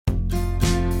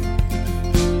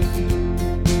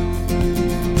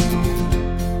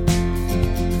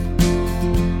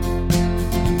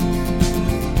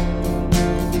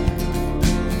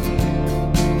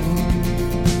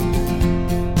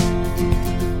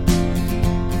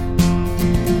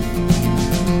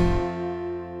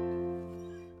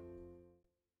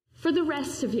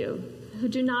rest of you who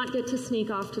do not get to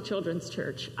sneak off to children's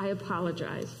church, I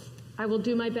apologize. I will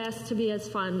do my best to be as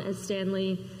fun as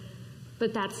Stanley,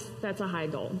 but that's a high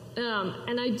goal.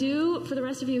 And I do, for the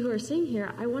rest of you who are sitting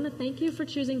here, I want to thank you for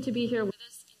choosing to be here with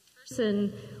us in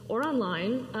person or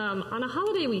online on a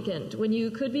holiday weekend when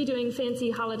you could be doing fancy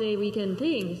holiday weekend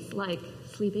things like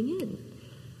sleeping in,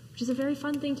 which is a very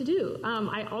fun thing to do.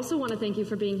 I also want to thank you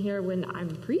for being here when I'm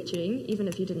preaching, even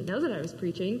if you didn't know that I was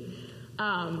preaching.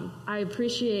 I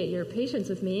appreciate your patience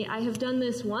with me. I have done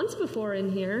this once before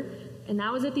in here, and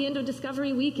that was at the end of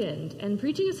Discovery Weekend. And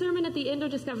preaching a sermon at the end of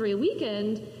Discovery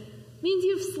Weekend means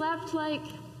you've slept like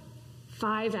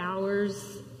 5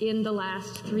 hours in the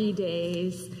last 3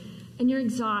 days, and you're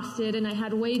exhausted, and I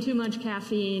had way too much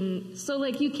caffeine. So,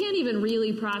 like, you can't even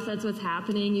really process what's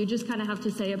happening. You just kind of have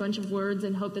to say a bunch of words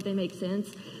and hope that they make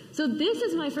sense. So this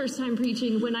is my first time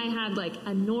preaching when I had, like,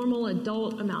 a normal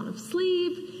adult amount of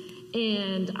sleep,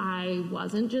 and I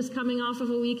wasn't just coming off of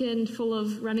a weekend full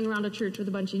of running around a church with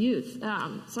a bunch of youth.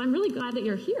 So I'm really glad that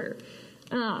you're here.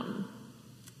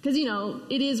 Because, you know,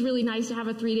 it is really nice to have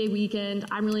a 3-day weekend.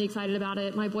 I'm really excited about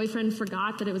it. My boyfriend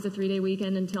forgot that it was a 3-day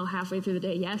weekend until halfway through the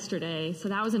day yesterday, so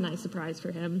that was a nice surprise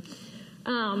for him.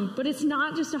 But it's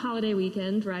not just a holiday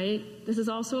weekend, right? This is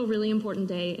also a really important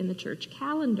day in the church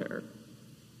calendar.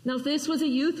 Now, if this was a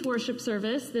youth worship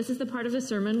service, this is the part of the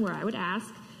sermon where I would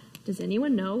ask, does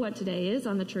anyone know what today is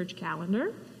on the church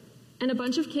calendar? And a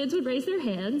bunch of kids would raise their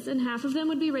hands, and half of them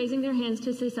would be raising their hands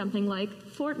to say something like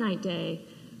Fortnite Day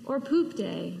or Poop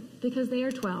Day, because they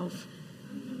are 12.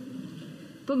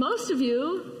 But most of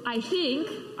you, I think,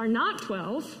 are not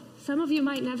 12. Some of you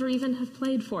might never even have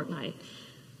played Fortnite.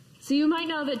 So you might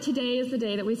know that today is the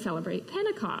day that we celebrate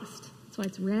Pentecost. That's why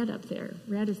it's red up there.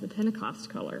 Red is the Pentecost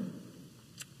color.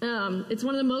 It's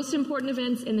one of the most important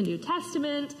events in the New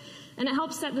Testament, and it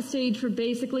helps set the stage for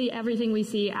basically everything we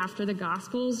see after the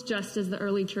Gospels, just as the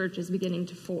early church is beginning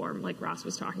to form, like Ross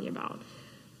was talking about.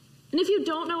 And if you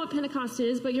don't know what Pentecost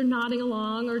is, but you're nodding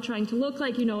along or trying to look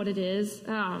like you know what it is,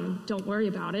 don't worry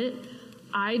about it.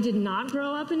 I did not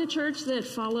grow up in a church that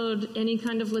followed any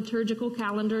kind of liturgical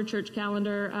calendar, church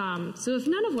calendar. So if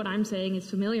none of what I'm saying is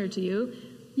familiar to you,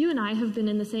 you and I have been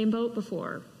in the same boat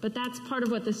before. But that's part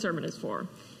of what this sermon is for.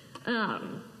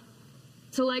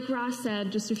 So like Ross said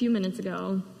just a few minutes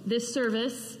ago, this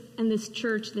service and this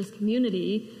church, this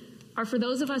community, are for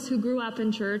those of us who grew up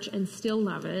in church and still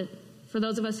love it, for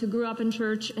those of us who grew up in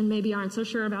church and maybe aren't so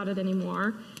sure about it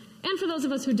anymore, and for those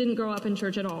of us who didn't grow up in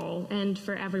church at all, and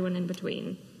for everyone in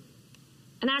between.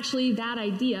 And actually, that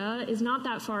idea is not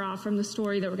that far off from the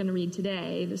story that we're going to read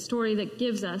today, the story that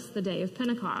gives us the day of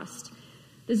Pentecost.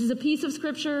 This is a piece of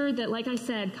scripture that, like I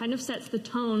said, kind of sets the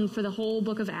tone for the whole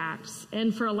book of Acts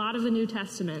and for a lot of the New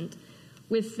Testament,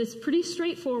 with this pretty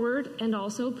straightforward and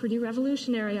also pretty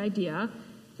revolutionary idea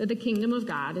that the kingdom of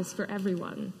God is for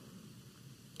everyone.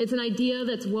 It's an idea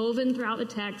that's woven throughout the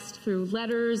text through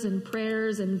letters and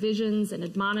prayers and visions and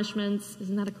admonishments.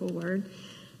 Isn't that a cool word?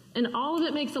 And all of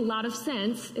it makes a lot of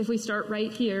sense if we start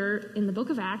right here in the book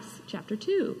of Acts, chapter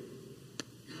 2.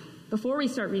 Before we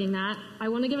start reading that, I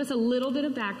want to give us a little bit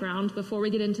of background before we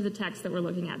get into the text that we're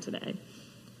looking at today.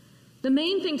 The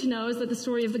main thing to know is that the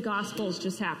story of the Gospels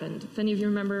just happened. If any of you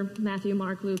remember Matthew,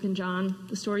 Mark, Luke, and John,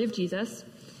 the story of Jesus.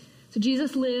 So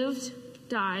Jesus lived,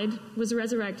 died, was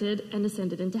resurrected, and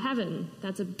ascended into heaven.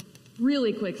 That's a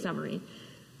really quick summary.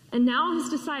 And now his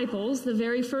disciples, the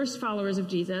very first followers of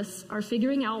Jesus, are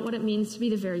figuring out what it means to be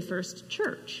the very first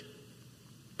church.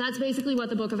 That's basically what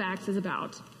the book of Acts is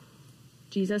about.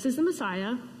 Jesus is the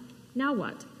Messiah. Now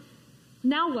what?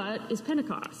 Now what is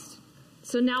Pentecost?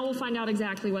 So now we'll find out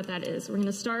exactly what that is. We're going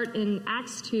to start in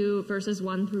Acts 2, verses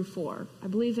 1 through 4. I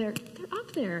believe they're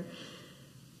up there.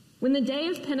 When the day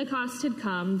of Pentecost had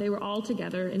come, they were all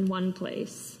together in one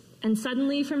place. And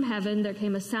suddenly from heaven there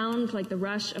came a sound like the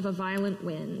rush of a violent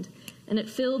wind, and it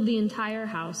filled the entire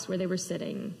house where they were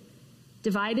sitting.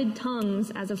 Divided tongues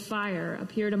as of fire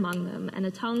appeared among them, and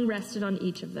a tongue rested on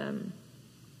each of them.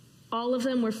 All of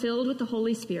them were filled with the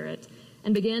Holy Spirit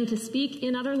and began to speak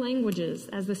in other languages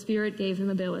as the Spirit gave them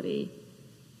ability.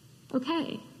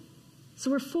 Okay,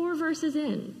 so we're 4 verses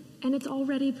in, and it's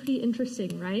already pretty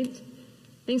interesting, right?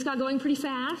 Things got going pretty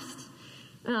fast.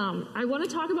 I want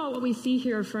to talk about what we see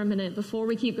here for a minute before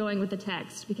we keep going with the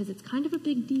text, because it's kind of a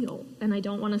big deal, and I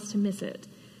don't want us to miss it.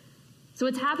 So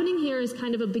what's happening here is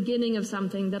kind of a beginning of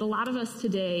something that a lot of us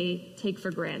today take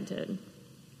for granted.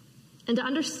 And to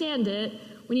understand it,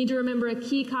 we need to remember a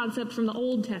key concept from the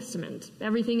Old Testament,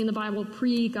 everything in the Bible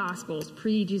pre-Gospels,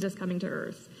 pre-Jesus coming to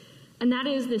earth. And that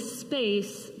is this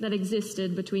space that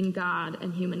existed between God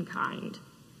and humankind.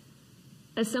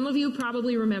 As some of you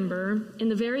probably remember, in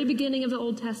the very beginning of the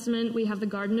Old Testament, we have the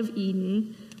Garden of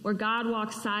Eden, where God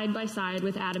walks side by side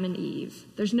with Adam and Eve.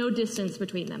 There's no distance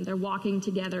between them. They're walking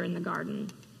together in the garden.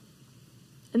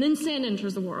 And then sin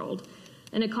enters the world,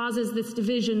 and it causes this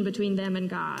division between them and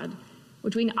God,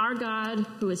 between our God,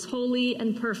 who is holy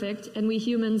and perfect, and we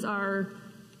humans are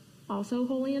also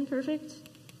holy and perfect?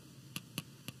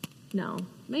 No,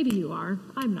 maybe you are.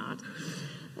 I'm not.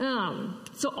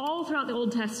 So all throughout the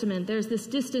Old Testament, there's this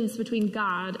distance between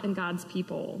God and God's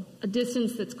people, a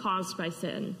distance that's caused by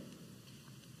sin.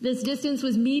 This distance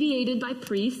was mediated by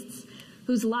priests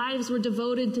whose lives were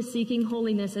devoted to seeking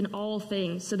holiness in all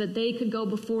things so that they could go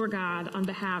before God on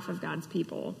behalf of God's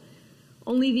people.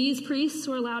 Only these priests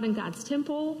were allowed in God's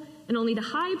temple, and only the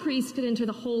high priest could enter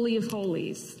the Holy of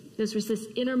Holies. This was this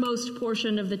innermost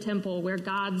portion of the temple where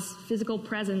God's physical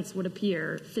presence would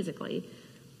appear physically.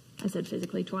 I said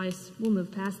physically twice. We'll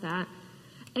move past that.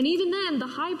 And even then, the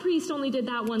high priest only did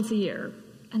that once a year.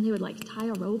 And they would tie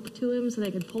a rope to him so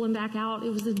they could pull him back out. It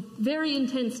was a very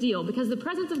intense deal because the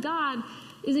presence of God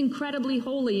is incredibly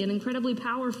holy and incredibly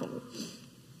powerful.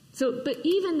 But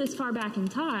even this far back in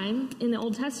time, in the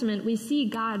Old Testament, we see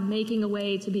God making a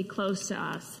way to be close to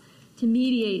us, to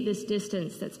mediate this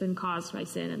distance that's been caused by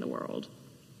sin in the world.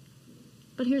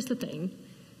 But here's the thing.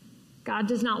 God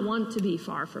does not want to be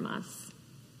far from us.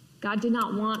 God did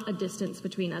not want a distance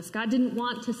between us. God didn't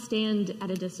want to stand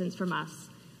at a distance from us.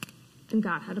 And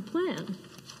God had a plan.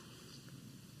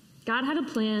 God had a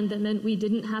plan that meant we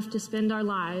didn't have to spend our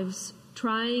lives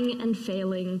trying and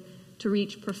failing to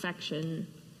reach perfection,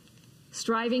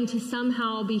 striving to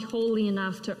somehow be holy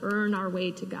enough to earn our way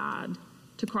to God,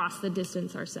 to cross the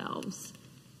distance ourselves.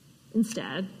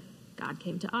 Instead, God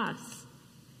came to us.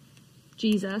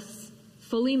 Jesus,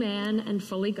 fully man and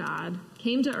fully God,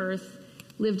 came to earth,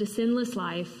 lived a sinless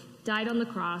life, died on the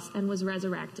cross, and was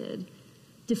resurrected,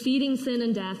 defeating sin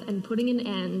and death and putting an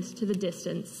end to the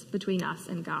distance between us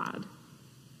and God.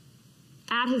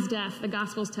 At his death, the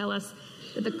Gospels tell us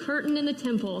that the curtain in the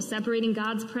temple separating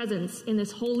God's presence in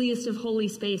this holiest of holy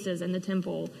spaces in the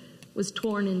temple was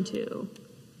torn in two.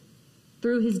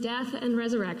 Through his death and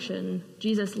resurrection,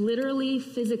 Jesus literally,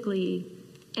 physically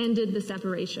ended the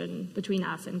separation between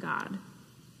us and God.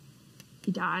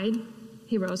 He died,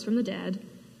 he rose from the dead,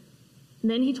 and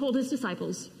then he told his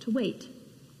disciples to wait,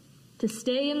 to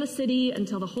stay in the city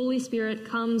until the Holy Spirit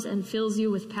comes and fills you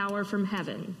with power from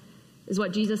heaven, is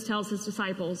what Jesus tells his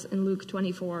disciples in Luke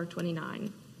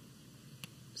 24:29.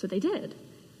 So they did.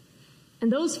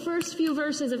 And those first few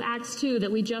verses of Acts 2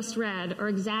 that we just read are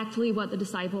exactly what the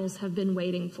disciples have been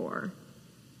waiting for.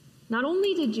 Not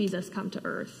only did Jesus come to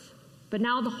earth, but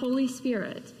now the Holy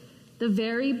Spirit, the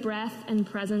very breath and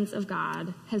presence of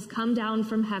God, has come down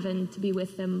from heaven to be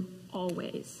with them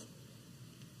always.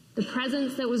 The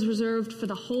presence that was reserved for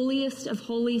the holiest of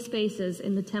holy spaces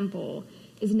in the temple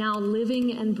is now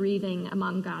living and breathing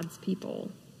among God's people.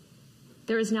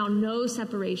 There is now no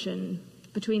separation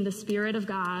between the Spirit of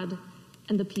God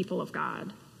and the people of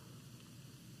God.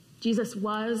 Jesus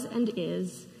was and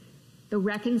is the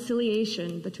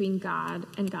reconciliation between God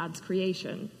and God's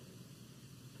creation.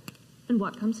 And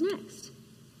what comes next?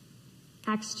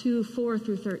 Acts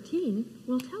 2:4-13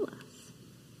 will tell us.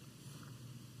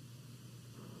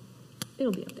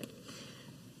 It'll be up there.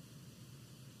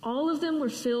 All of them were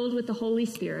filled with the Holy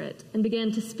Spirit and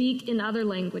began to speak in other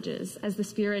languages as the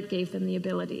Spirit gave them the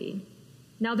ability.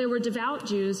 Now there were devout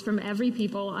Jews from every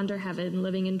people under heaven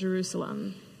living in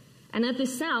Jerusalem. And at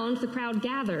this sound, the crowd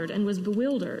gathered and was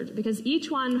bewildered because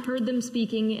each one heard them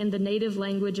speaking in the native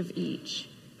language of each.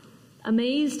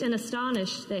 Amazed and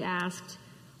astonished, they asked,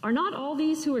 "Are not all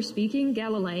these who are speaking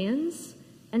Galileans?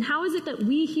 And how is it that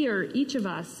we hear, each of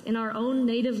us, in our own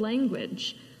native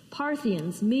language,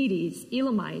 Parthians, Medes,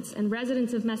 Elamites, and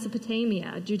residents of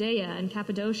Mesopotamia, Judea and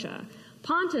Cappadocia,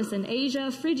 Pontus and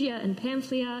Asia, Phrygia and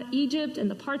Pamphylia, Egypt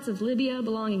and the parts of Libya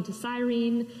belonging to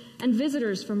Cyrene, and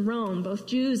visitors from Rome, both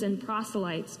Jews and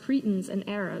proselytes, Cretans and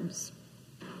Arabs?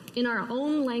 In our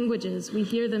own languages, we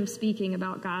hear them speaking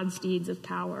about God's deeds of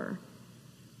power."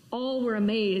 All were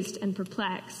amazed and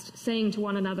perplexed, saying to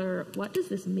one another, "What does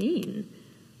this mean?"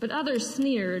 But others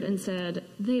sneered and said,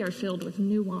 "They are filled with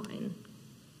new wine."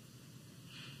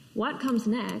 What comes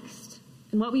next,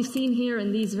 and what we've seen here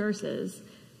in these verses,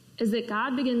 is that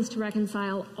God begins to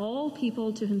reconcile all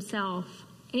people to himself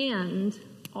and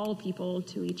all people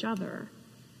to each other.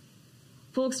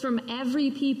 Folks from every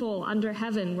people under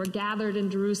heaven were gathered in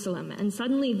Jerusalem, and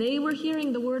suddenly they were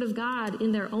hearing the word of God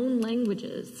in their own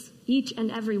languages, each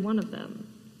and every one of them.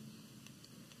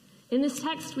 In this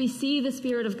text, we see the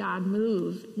Spirit of God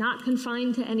move, not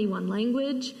confined to any one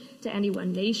language, to any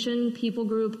one nation, people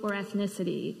group, or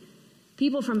ethnicity.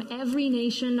 People from every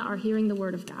nation are hearing the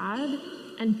word of God,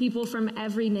 and people from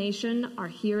every nation are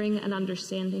hearing and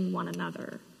understanding one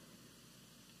another.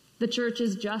 The church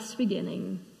is just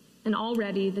beginning, and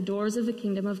already the doors of the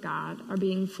kingdom of God are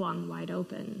being flung wide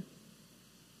open.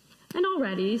 And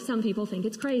already some people think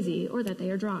it's crazy or that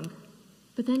they are drunk.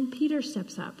 But then Peter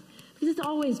steps up, because it's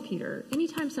always Peter.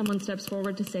 Anytime someone steps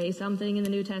forward to say something in the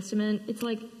New Testament, it's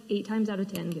like 8 times out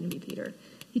of 10 going to be Peter.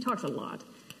 He talks a lot.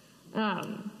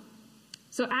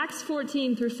 So Acts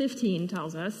 14 through 15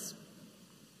 tells us,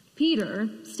 Peter,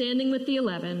 standing with the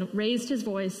 11, raised his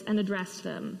voice and addressed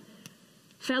them.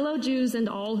 Fellow Jews and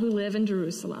all who live in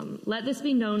Jerusalem, let this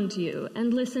be known to you,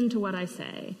 and listen to what I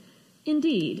say.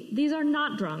 Indeed, these are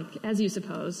not drunk, as you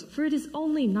suppose, for it is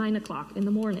only 9 o'clock in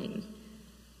the morning.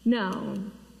 No,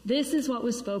 this is what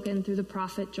was spoken through the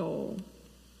prophet Joel.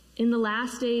 In the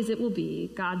last days it will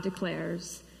be, God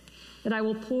declares, that I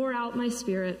will pour out my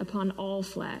Spirit upon all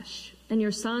flesh, and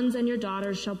your sons and your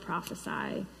daughters shall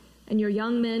prophesy, and your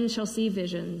young men shall see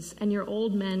visions, and your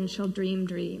old men shall dream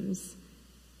dreams.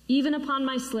 Even upon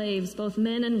my slaves, both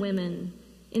men and women,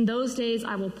 in those days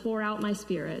I will pour out my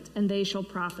Spirit, and they shall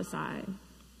prophesy.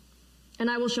 And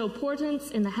I will show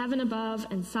portents in the heaven above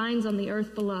and signs on the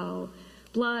earth below,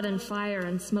 blood and fire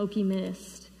and smoky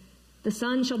mist. The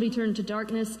sun shall be turned to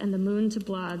darkness and the moon to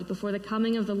blood before the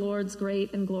coming of the Lord's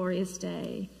great and glorious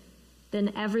day.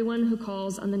 Then everyone who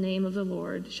calls on the name of the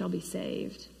Lord shall be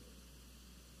saved.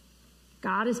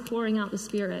 God is pouring out the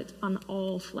Spirit on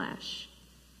all flesh,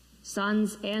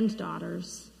 sons and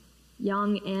daughters,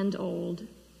 young and old,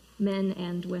 men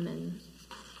and women.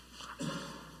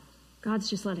 God's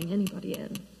just letting anybody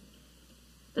in.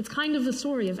 That's kind of the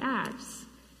story of Acts.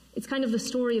 It's kind of the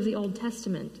story of the Old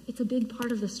Testament. It's a big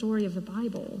part of the story of the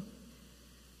Bible.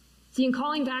 See, in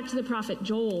calling back to the prophet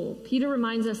Joel, Peter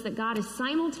reminds us that God is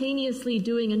simultaneously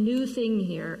doing a new thing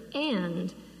here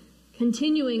and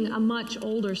continuing a much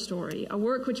older story, a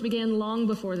work which began long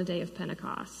before the day of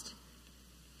Pentecost.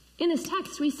 In this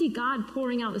text, we see God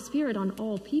pouring out the Spirit on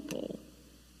all people.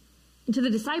 And to the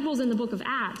disciples in the book of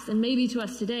Acts, and maybe to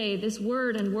us today, this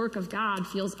word and work of God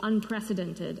feels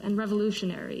unprecedented and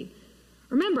revolutionary.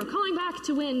 Remember, calling back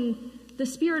to when the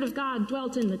Spirit of God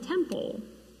dwelt in the temple,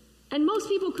 and most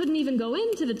people couldn't even go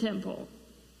into the temple.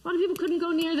 A lot of people couldn't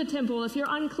go near the temple if you're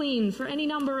unclean for any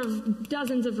number of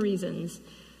dozens of reasons.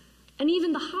 And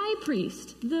even the high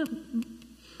priest, the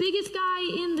biggest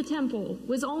guy in the temple,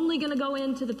 was only going to go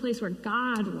into the place where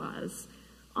God was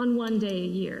on one day a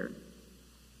year.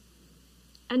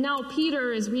 And now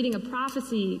Peter is reading a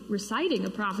prophecy, reciting a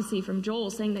prophecy from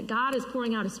Joel, saying that God is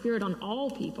pouring out a Spirit on all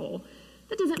people.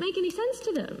 That doesn't make any sense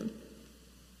to them.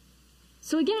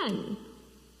 So again,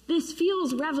 this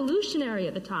feels revolutionary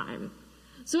at the time.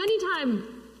 So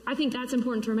anytime, I think that's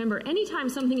important to remember, anytime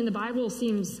something in the Bible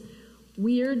seems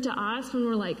weird to us, when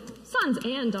we're like, sons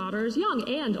and daughters, young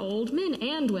and old, men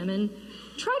and women,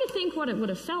 try to think what it would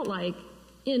have felt like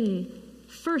in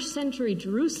first century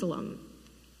Jerusalem.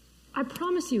 I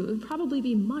promise you, it would probably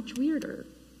be much weirder.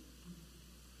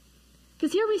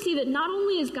 Because here we see that not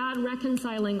only is God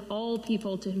reconciling all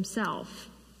people to himself,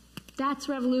 that's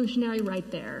revolutionary right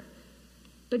there,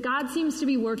 but God seems to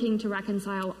be working to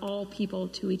reconcile all people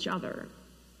to each other.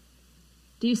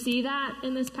 Do you see that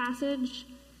in this passage?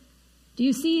 Do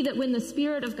you see that when the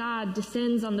Spirit of God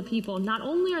descends on the people, not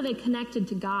only are they connected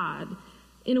to God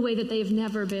in a way that they've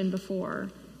never been before,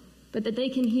 but that they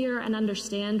can hear and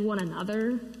understand one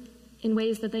another in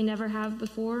ways that they never have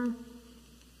before?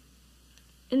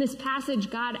 In this passage,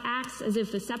 God acts as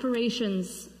if the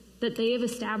separations that they have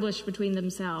established between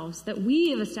themselves, that we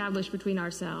have established between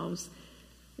ourselves,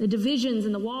 the divisions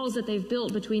and the walls that they've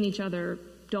built between each other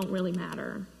don't really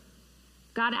matter.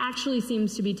 God actually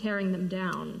seems to be tearing them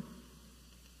down.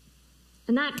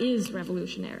 And that is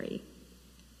revolutionary.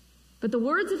 But the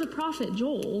words of the prophet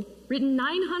Joel, written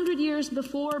 900 years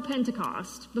before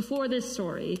Pentecost, before this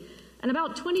story, and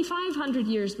about 2,500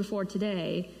 years before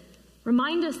today,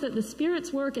 remind us that the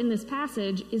Spirit's work in this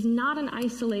passage is not an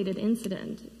isolated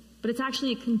incident, but it's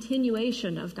actually a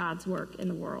continuation of God's work in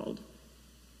the world.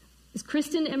 As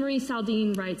Kristen Emery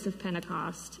Saldine writes of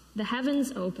Pentecost, the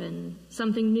heavens open,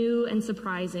 something new and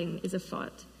surprising is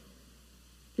afoot.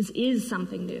 This is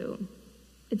something new.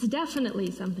 It's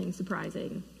definitely something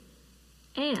surprising.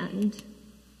 And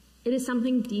it is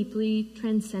something deeply,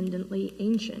 transcendently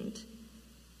ancient.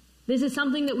 This is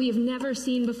something that we have never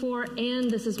seen before,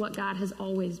 and this is what God has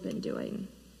always been doing.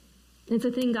 It's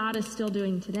a thing God is still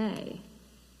doing today.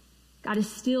 God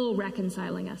is still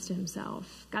reconciling us to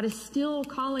himself. God is still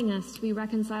calling us to be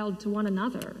reconciled to one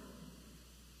another.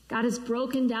 God has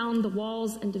broken down the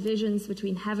walls and divisions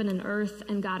between heaven and earth,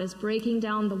 and God is breaking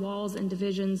down the walls and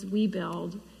divisions we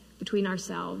build between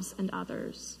ourselves and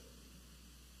others.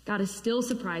 God is still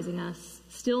surprising us,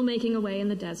 still making a way in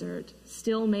the desert,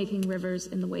 still making rivers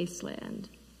in the wasteland.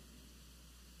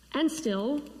 And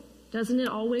still, doesn't it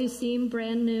always seem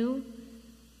brand new?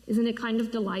 Isn't it kind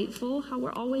of delightful how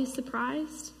we're always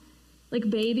surprised? Like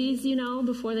babies,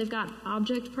 before they've got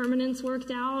object permanence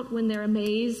worked out, when they're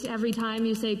amazed every time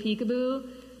you say peekaboo,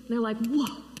 and they're like,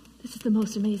 whoa, this is the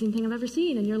most amazing thing I've ever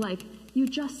seen. And you're like, you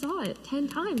just saw it 10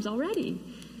 times already.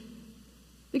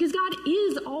 Because God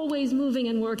is always moving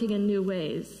and working in new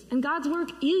ways, and God's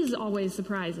work is always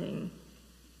surprising.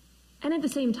 And at the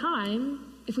same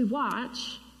time, if we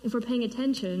watch, if we're paying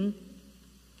attention,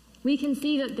 we can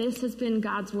see that this has been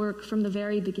God's work from the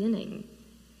very beginning.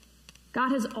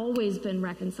 God has always been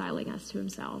reconciling us to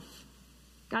himself.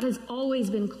 God has always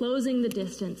been closing the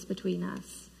distance between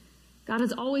us. God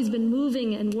has always been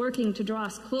moving and working to draw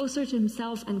us closer to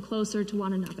himself and closer to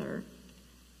one another.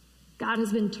 God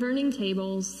has been turning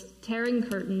tables, tearing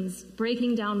curtains,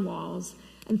 breaking down walls,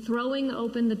 and throwing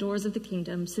open the doors of the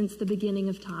kingdom since the beginning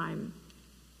of time,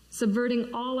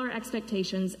 subverting all our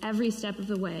expectations every step of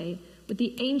the way with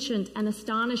the ancient and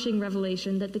astonishing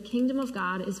revelation that the kingdom of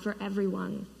God is for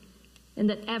everyone, and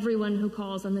that everyone who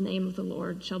calls on the name of the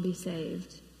Lord shall be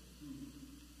saved.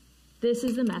 This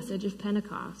is the message of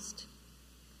Pentecost.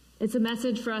 It's a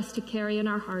message for us to carry in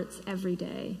our hearts every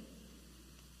day.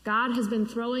 God has been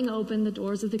throwing open the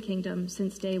doors of the kingdom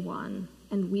since day one,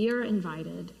 and we are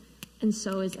invited, and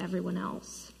so is everyone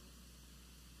else.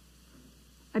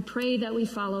 I pray that we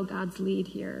follow God's lead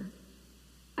here.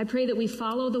 I pray that we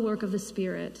follow the work of the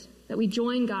Spirit, that we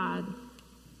join God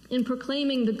in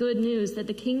proclaiming the good news that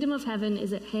the kingdom of heaven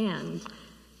is at hand,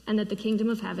 and that the kingdom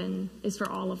of heaven is for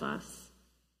all of us.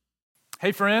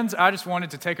 Hey friends, I just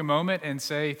wanted to take a moment and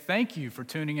say thank you for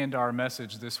tuning into our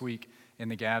message this week in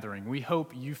the gathering. We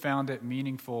hope you found it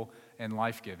meaningful and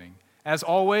life-giving. As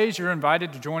always, you're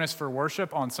invited to join us for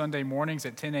worship on Sunday mornings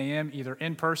at 10 a.m., either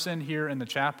in person here in the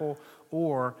chapel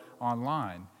or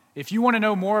online. If you want to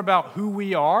know more about who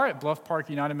we are at Bluff Park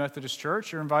United Methodist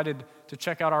Church, you're invited to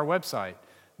check out our website.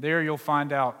 There you'll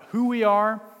find out who we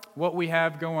are, what we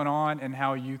have going on, and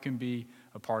how you can be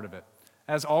a part of it.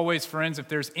 As always, friends, if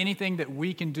there's anything that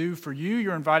we can do for you,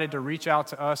 you're invited to reach out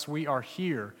to us. We are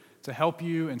here to help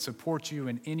you and support you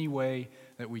in any way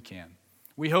that we can.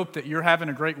 We hope that you're having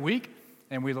a great week,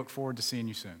 and we look forward to seeing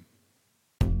you soon.